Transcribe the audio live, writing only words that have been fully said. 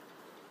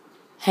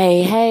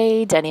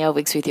Hey, Danielle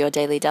Wicks with your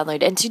daily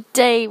download, and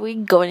today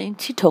we're going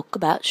to talk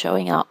about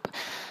showing up,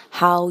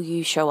 how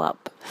you show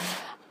up.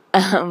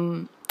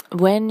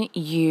 When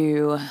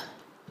you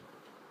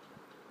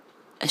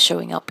are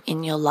showing up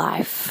in your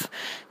life,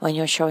 when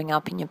you're showing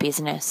up in your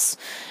business,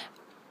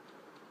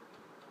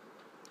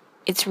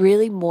 it's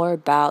really more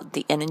about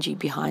the energy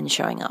behind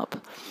showing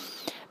up,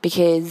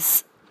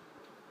 because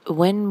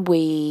when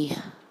we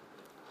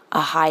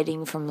are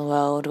hiding from the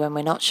world, when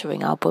we're not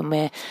showing up, when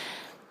we're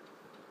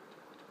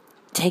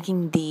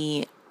taking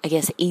the,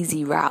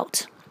 easy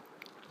route,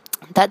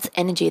 that's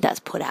energy that's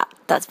put out.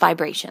 That's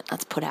vibration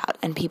that's put out,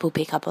 and people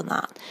pick up on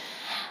that.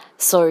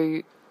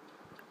 So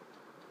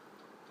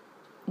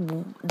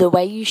the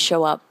way you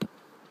show up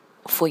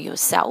for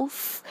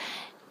yourself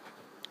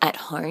at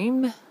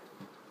home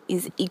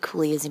is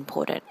equally as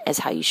important as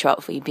how you show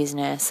up for your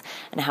business,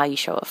 and how you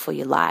show up for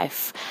your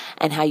life,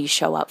 and how you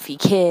show up for your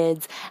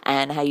kids,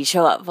 and how you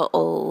show up for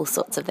all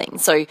sorts of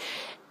things. So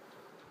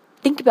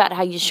think about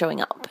how you're showing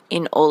up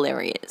in all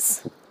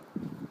areas,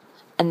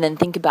 and then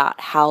think about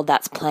how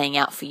that's playing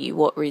out for you,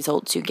 what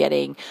results you're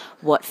getting,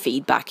 what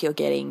feedback you're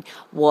getting,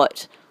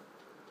 what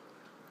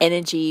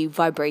energy,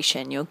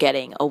 vibration you're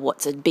getting, or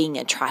what's being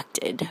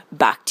attracted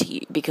back to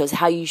you. Because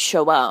how you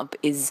show up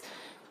is,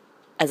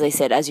 as I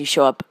said, as you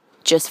show up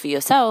just for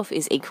yourself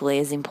is equally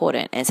as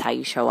important as how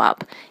you show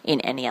up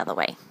in any other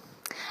way.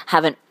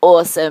 Have an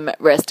awesome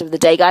rest of the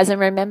day, guys, and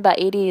remember,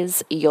 it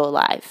is your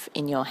life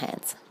in your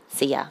hands.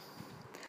 See ya.